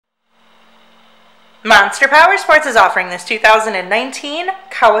Monster Powersports is offering this 2019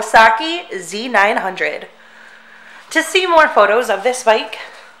 Kawasaki Z900. To see more photos of this bike,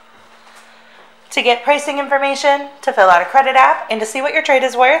 to get pricing information, to fill out a credit app, and to see what your trade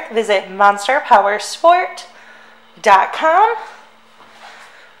is worth, visit monsterpowersport.com.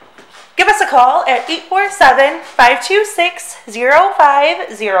 Give us a call at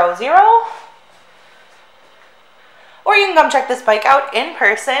 847-526-0500. Or you can come check this bike out in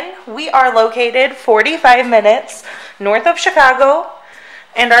person. We are located 45 minutes north of Chicago,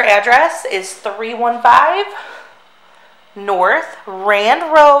 and our address is 315 North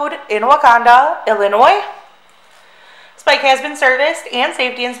Rand Road in Wauconda, Illinois. This bike has been serviced and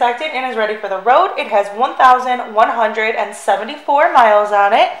safety inspected and is ready for the road. It has 1,174 miles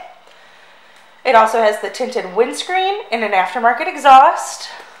on it. It also has the tinted windscreen and an aftermarket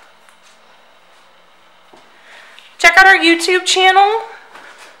exhaust. Check out our YouTube channel.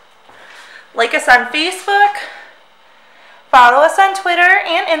 Like us on Facebook. Follow us on Twitter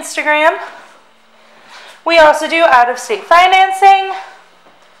and Instagram. We also do out-of-state financing.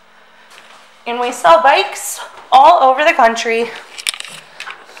 And we sell bikes all over the country.